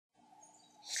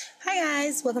Hi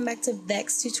guys, welcome back to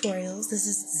Vex Tutorials. This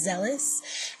is Zealous,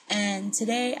 and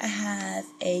today I have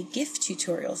a GIF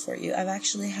tutorial for you. I've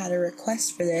actually had a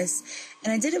request for this,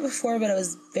 and I did it before, but I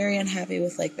was very unhappy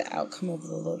with the outcome of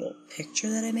the little picture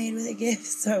that I made with a GIF,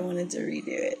 so I wanted to redo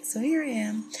it. So here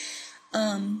I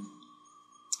am.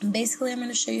 Basically I'm going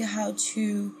to show you how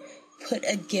to put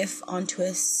a GIF onto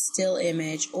a still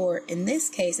image, or in this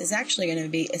case it's actually going to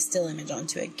be a still image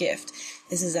onto a GIF.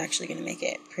 This is actually going to make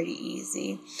it pretty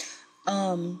easy.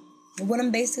 What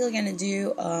I'm basically going to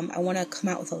do, I want to come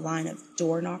out with a line of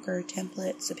door knocker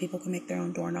templates so people can make their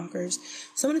own door knockers.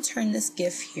 So I'm going to turn this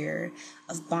GIF here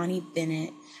of Bonnie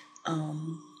Bennett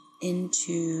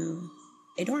into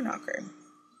a door knocker.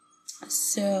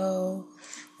 So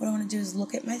what I want to do is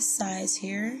look at my size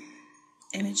here,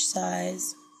 image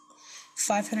size,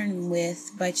 500 in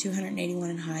width by 281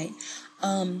 in height.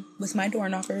 With my door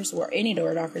knockers, or any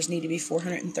door knockers, need to be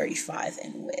 435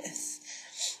 in width.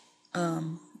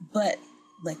 But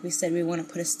like we said, we want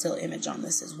to put a still image on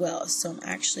this as well. So I'm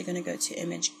actually going to go to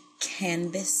image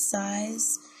canvas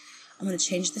size. I'm going to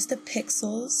change this to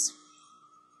pixels.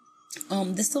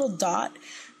 This little dot,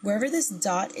 wherever this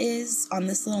dot is on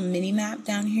this little mini map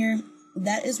down here,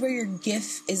 that is where your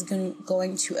GIF is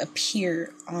going to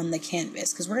appear on the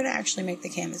canvas, because we're going to actually make the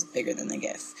canvas bigger than the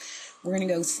GIF. We're going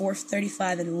to go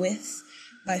 435 in width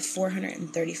by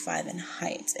 435 in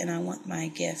height, and I want my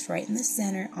GIF right in the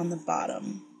center on the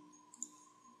bottom.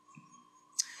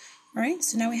 Alright,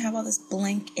 so now we have all this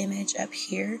blank image up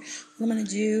here. What I'm going to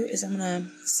do is I'm going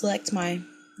to select my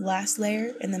last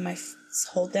layer, and then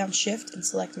hold down shift and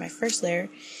select my first layer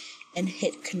and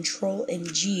hit Control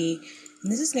and G,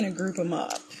 and this is going to group them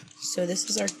up. So this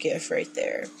is our GIF right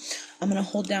there. I'm going to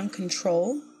hold down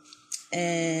Control,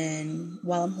 and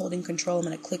while I'm holding Control, I'm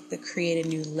going to click the Create a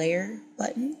New Layer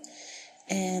button,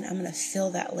 and I'm going to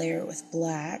fill that layer with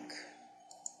black.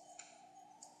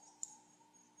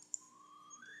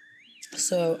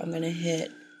 So I'm going to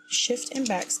hit Shift and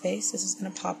Backspace. This is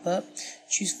going to pop up.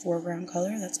 Choose foreground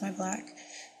color. That's my black.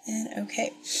 And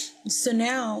okay. So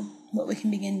now what we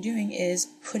can begin doing is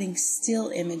putting still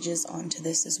images onto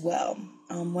this as well.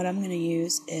 What I'm going to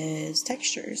use is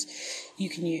textures. You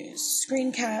can use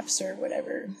screen caps or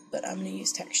whatever, but I'm going to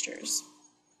use textures.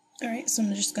 Alright, so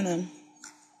I'm just going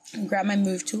to grab my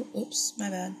move tool. Oops, my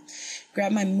bad.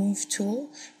 Grab my move tool,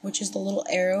 which is the little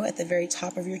arrow at the very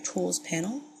top of your tools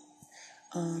panel.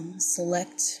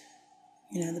 Select,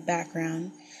 the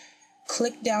background.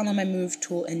 Click down on my move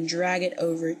tool and drag it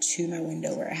over to my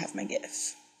window where I have my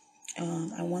GIF.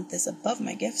 I want this above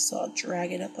my GIF, so I'll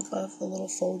drag it up above the little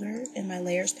folder in my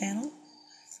layers panel.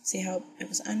 See how it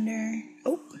was under?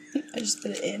 Oh, I just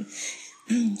put it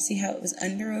in. See how it was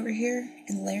under over here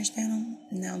in the layers panel?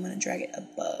 And now I'm going to drag it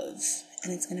above,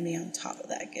 and it's going to be on top of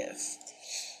that GIF.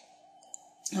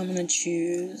 I'm going to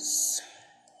choose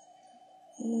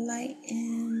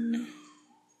lighten.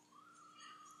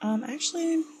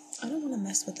 Actually, I don't want to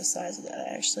mess with the size of that.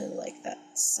 I actually like that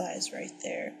size right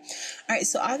there. Alright,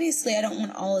 so obviously I don't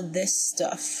want all of this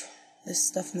stuff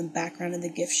in the background of the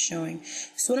GIF showing.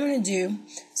 So what I'm going to do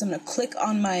is I'm going to click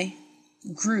on my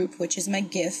group, which is my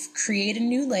GIF, create a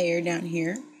new layer down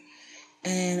here,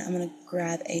 and I'm going to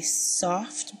grab a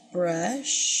soft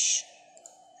brush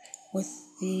with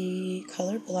the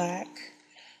color black.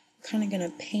 Kind of going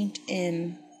to paint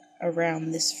in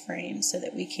around this frame so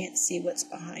that we can't see what's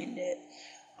behind it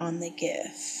on the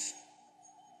GIF.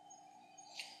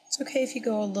 It's okay if you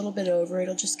go a little bit over,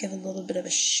 it'll just give a little bit of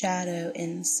a shadow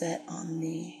inset on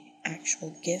the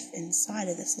actual GIF inside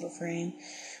of this little frame,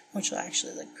 which will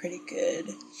actually look pretty good.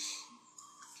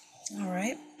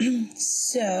 Alright,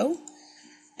 so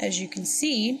as you can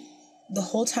see, the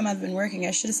whole time I've been working,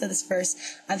 I should have said this first,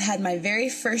 I've had my very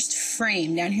first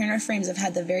frame. Down here in our frames, I've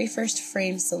had the very first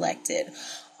frame selected.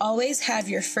 Always have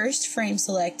your first frame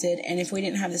selected, and if we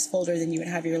didn't have this folder, then you would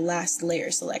have your last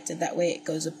layer selected. That way it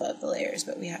goes above the layers,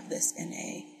 but we have this in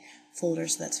a folder,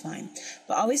 so that's fine.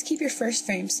 But always keep your first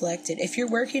frame selected. If you're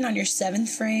working on your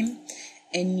 7th frame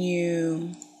and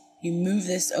you move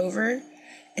this over,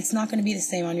 it's not going to be the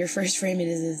same on your first frame it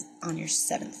is on your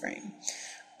 7th frame.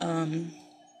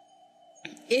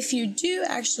 If you do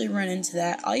actually run into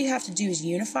that, all you have to do is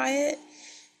unify it.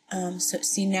 So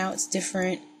see, now it's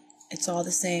different. It's all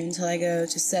the same until I go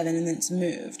to 7 and then it's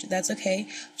moved. That's okay.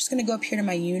 I'm just going to go up here to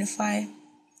my unify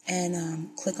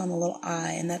and click on the little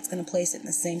eye, and that's going to place it in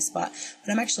the same spot.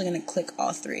 But I'm actually going to click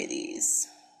all 3 of these.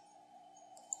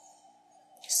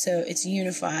 So it's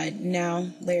unified. Now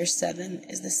layer 7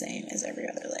 is the same as every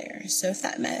other layer. So if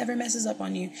that ever messes up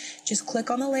on you, just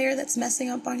click on the layer that's messing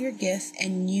up on your GIF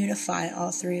and unify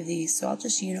all 3 of these. So I'll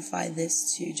just unify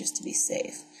this too, just to be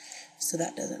safe. so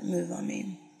that doesn't move on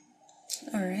me.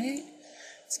 Alright,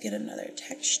 let's get another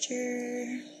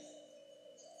texture.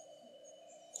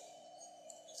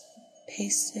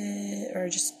 Paste it, or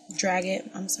just drag it,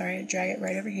 drag it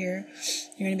right over here.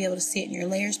 You're going to be able to see it in your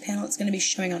layers panel. It's going to be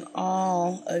showing on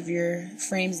all of your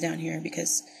frames down here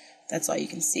because that's all you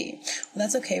can see. Well,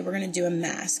 that's okay. We're going to do a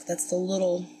mask. That's the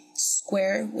little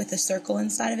square with a circle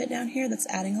inside of it down here. That's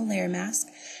adding a layer mask.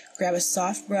 Grab a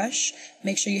soft brush.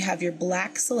 Make sure you have your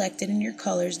black selected and your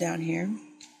colors down here.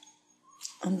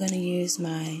 I'm going to use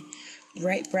my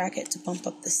bright bracket to bump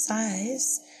up the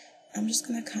size. I'm just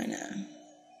going to kind of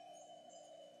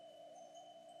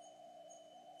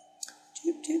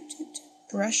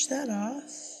brush that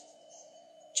off,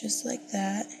 just like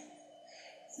that,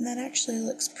 and that actually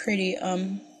looks pretty.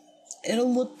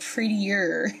 It'll look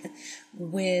prettier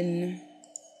when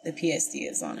the PSD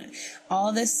is on it.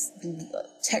 All this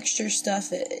texture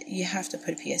stuff, you have to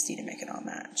put a PSD to make it all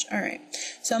match. Alright,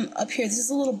 so I'm up here. This is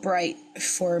a little bright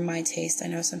for my taste. I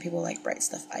know some people like bright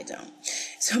stuff, I don't.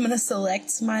 So I'm going to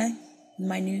select my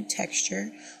new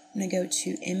texture. I'm going to go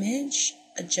to Image,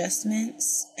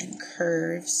 Adjustments, and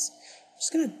Curves. I'm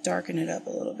just going to darken it up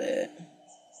a little bit.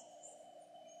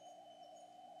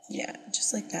 Yeah,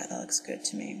 just like that. That looks good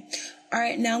to me.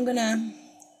 Alright, now I'm going to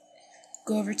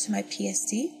go over to my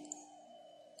PSD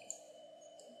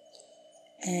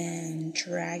and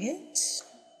drag it.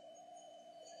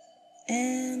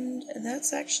 And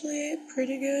that's actually a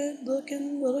pretty good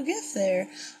looking little GIF there.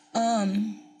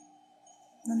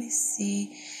 Let me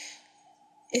see.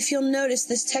 If you'll notice,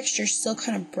 this texture is still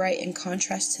kind of bright in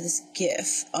contrast to this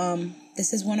GIF.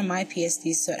 This is one of my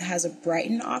PSDs, so it has a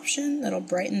brighten option that'll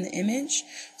brighten the image.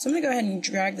 So I'm going to go ahead and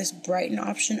drag this brighten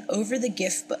option over the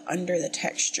GIF, but under the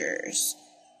textures.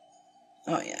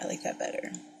 Oh yeah, I like that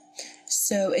better.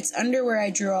 So it's under where I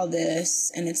drew all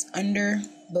this, and it's under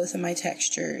both of my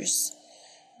textures,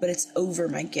 but it's over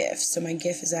my GIF. So my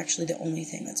GIF is actually the only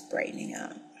thing that's brightening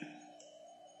up.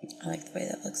 I like the way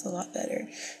that looks a lot better.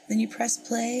 Then you press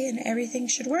play and everything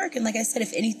should work. And like I said,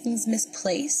 if anything's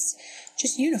misplaced,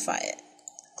 just unify it.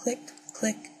 Click,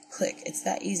 click, click. It's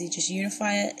that easy. Just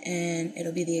unify it and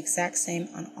it'll be the exact same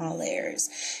on all layers.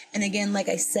 And again, like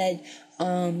I said,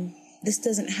 this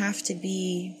doesn't have to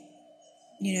be,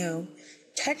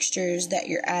 textures that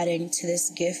you're adding to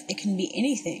this GIF. It can be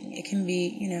anything. It can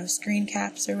be, screen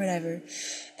caps or whatever.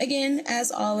 Again,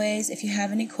 as always, if you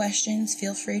have any questions,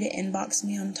 feel free to inbox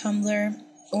me on Tumblr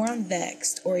or on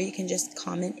Vext, or you can just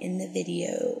comment in the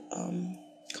video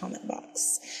comment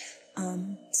box.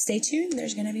 Stay tuned.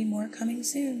 There's going to be more coming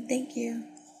soon. Thank you.